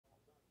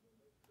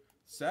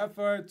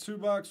Sapphire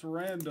 2-box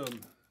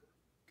random.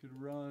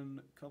 Could run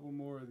a couple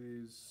more of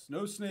these.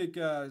 No snake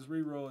eyes.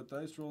 Reroll it.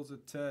 Dice rolls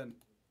at 10.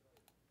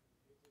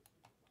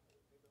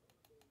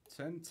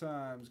 10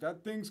 times.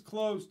 Got things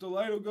close.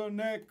 Delight will go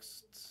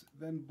next.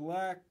 Then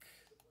black.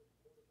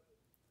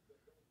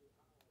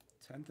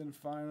 10th and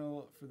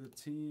final for the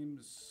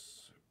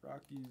teams.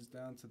 Rockies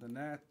down to the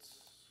Nats.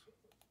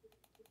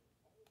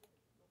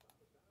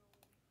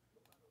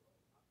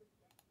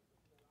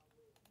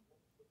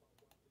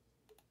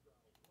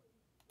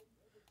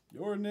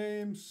 Your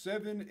name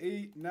 7,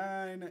 8,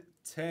 9,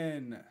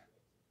 10.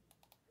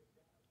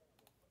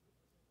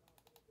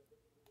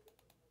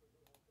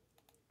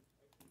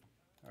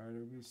 All right,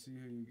 everybody see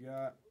who you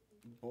got.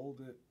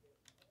 Bold it.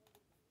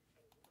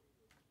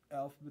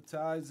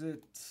 Alphabetize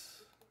it.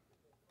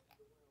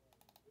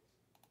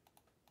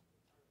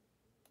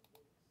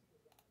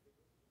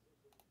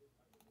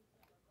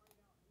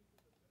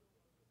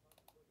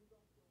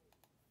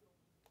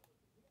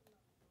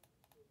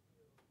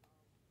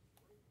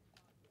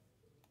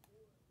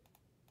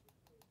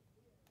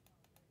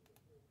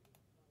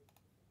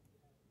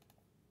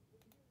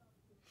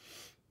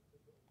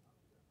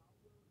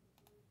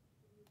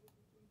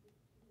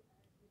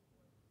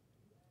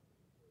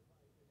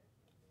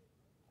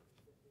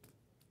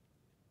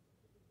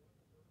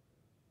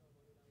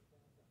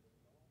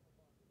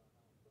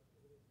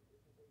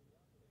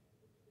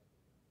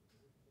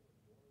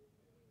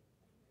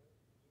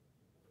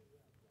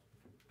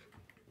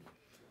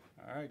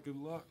 All right, good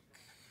luck.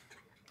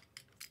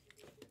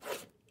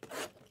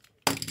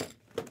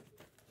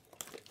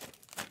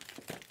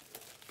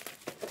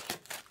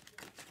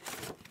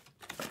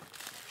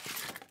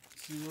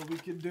 See what we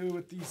can do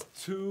with these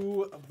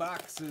 2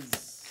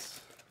 boxes.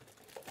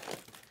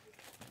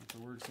 Have to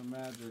work some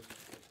magic.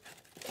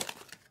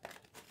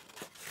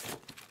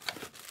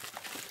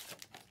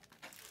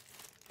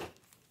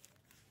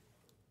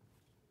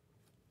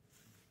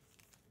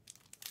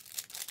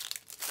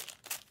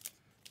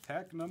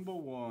 Pack number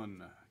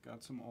 1.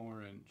 Got some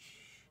orange.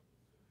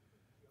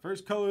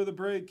 First color of the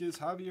break is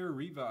Javier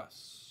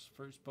Rivas.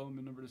 First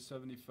Bowman number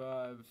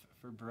 /75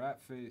 for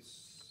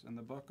Bratface and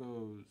the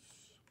Buccos.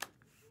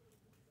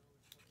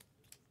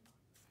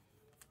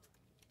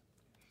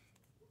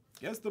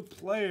 Guess the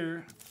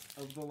player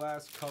of the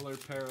last color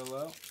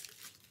parallel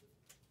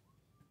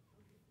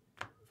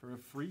for a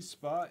free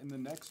spot in the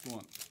next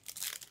one.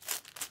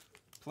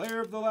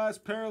 Player of the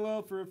last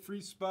parallel for a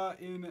free spot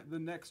in the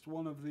next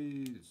one of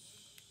these.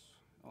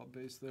 All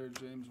base there,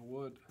 James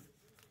Wood.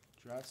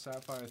 Draft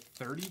Sapphire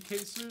 30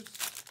 casers.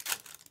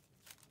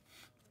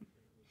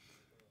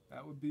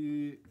 That would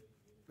be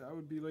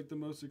like the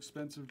most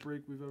expensive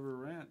break we've ever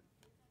ran.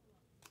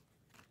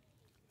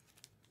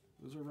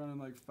 Those are running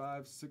like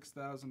 $5,000,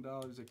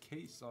 $6,000 a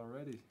case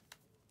already.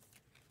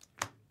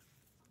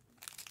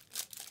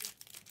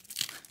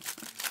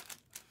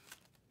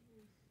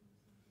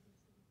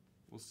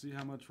 We'll see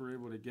how much we're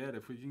able to get.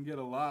 If we can get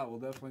a lot, we'll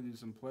definitely do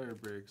some player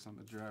breaks on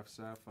the Draft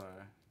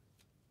Sapphire.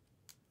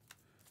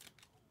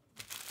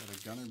 Got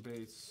a Gunner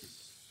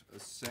base, a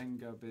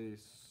Senga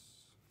base.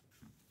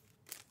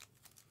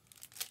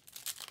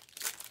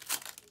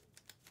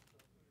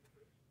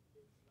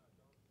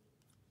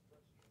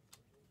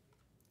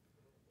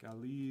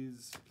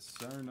 Galiz,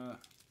 Cerna.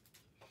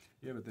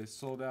 Yeah, but they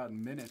sold out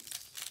in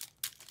minutes.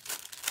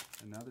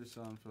 And now they're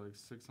selling for like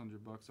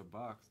 $600 a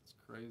box. It's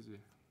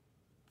crazy.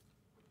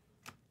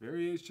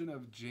 Variation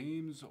of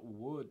James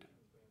Wood.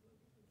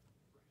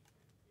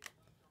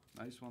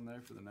 Nice one there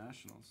for the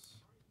Nationals.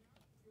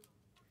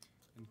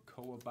 And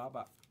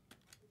Kawababa.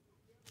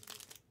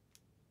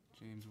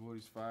 James Wood,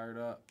 he's fired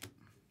up.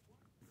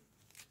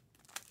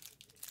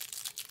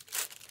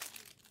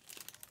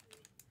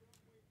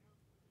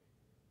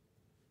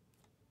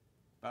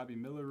 Bobby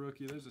Miller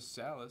rookie. There's a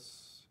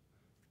Salas.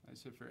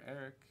 Nice hit for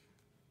Eric.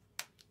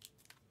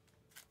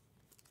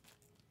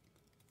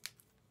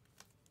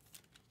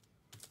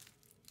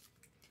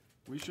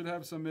 We should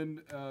have some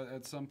in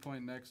at some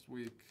point next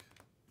week.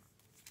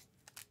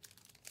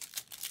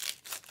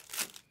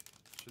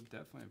 Should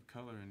definitely have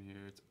color in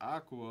here. It's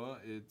Aqua.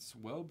 It's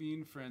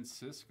Wellbeing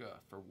Francisca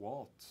for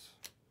Walt.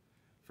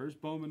 First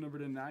Bowman number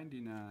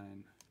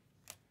 /99.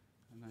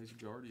 A nice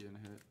Guardian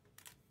hit.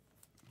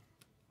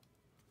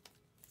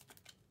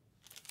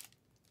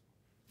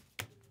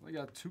 We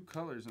got 2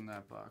 colors in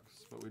that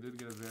box, but we did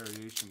get a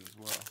variation as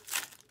well.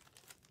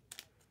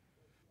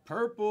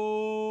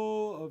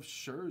 Purple of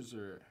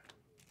Scherzer.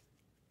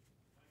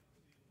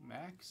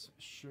 Max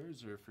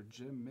Scherzer for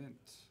Jim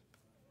Mint.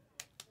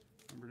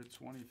 Number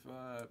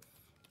 /25.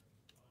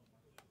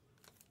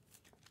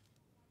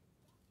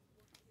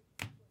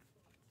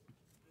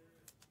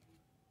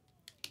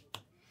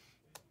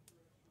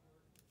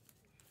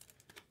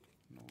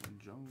 Nolan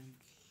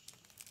Jones.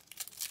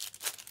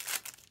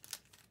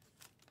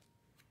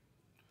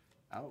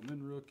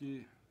 Outman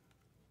rookie.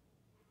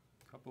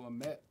 Couple of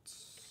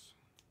Mets.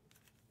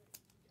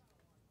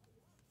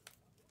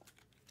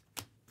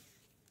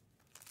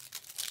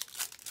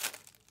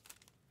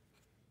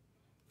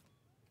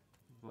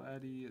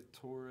 Vladdy,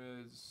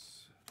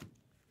 Torres,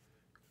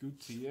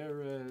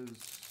 Gutierrez.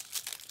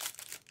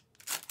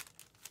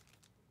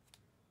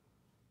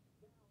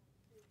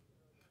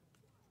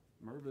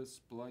 Mervis,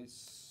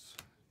 Blyce,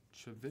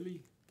 Chavilli.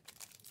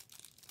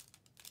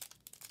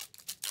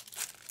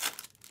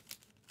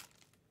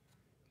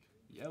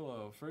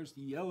 Yellow, first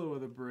yellow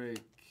of the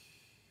break.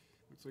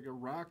 Looks like a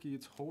Rocky,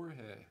 it's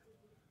Jorge.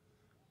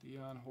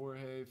 Dion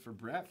Jorge for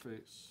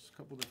Bratface. A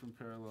couple different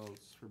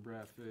parallels for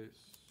Bratface.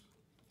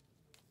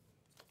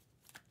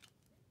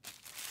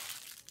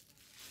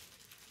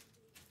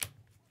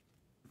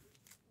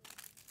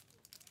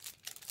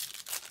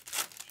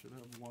 Should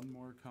have one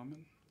more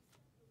coming.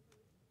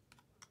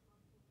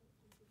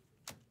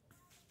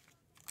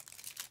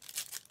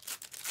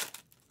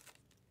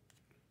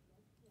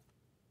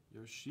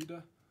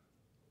 Yoshida,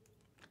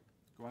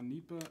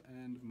 Guanipa,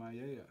 and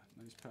Maeda.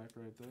 Nice pack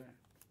right there.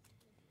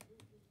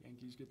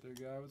 Yankees get their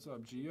guy. What's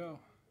up, Gio?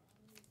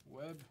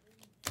 Webb.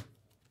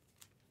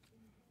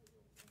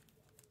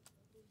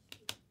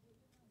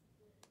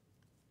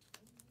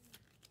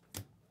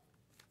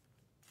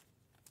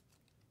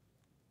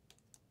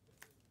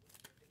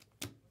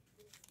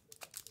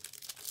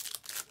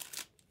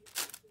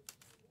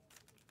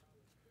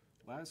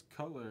 Last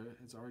color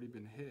has already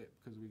been hit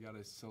because we got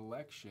a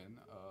selection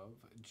of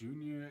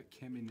Junior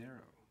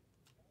Caminero.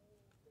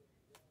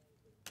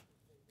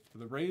 For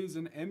the Rays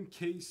and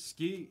MK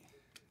Ski,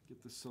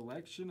 get the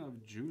selection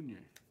of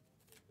Junior.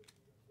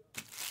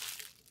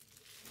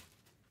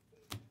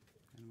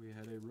 And we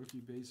had a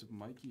rookie base of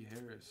Mikey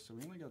Harris. So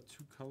we only got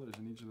 2 colors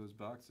in each of those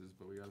boxes,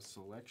 but we got a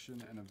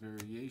selection and a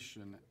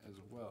variation as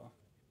well.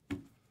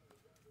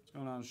 What's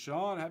going on,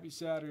 Sean? Happy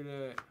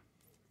Saturday.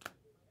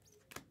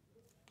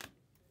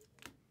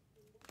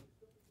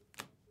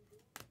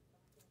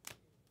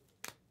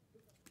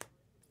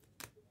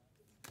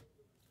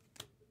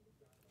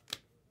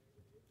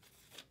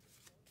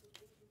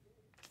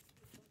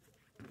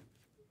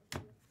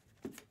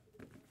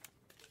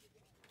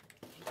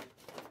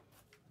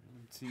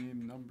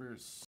 Team number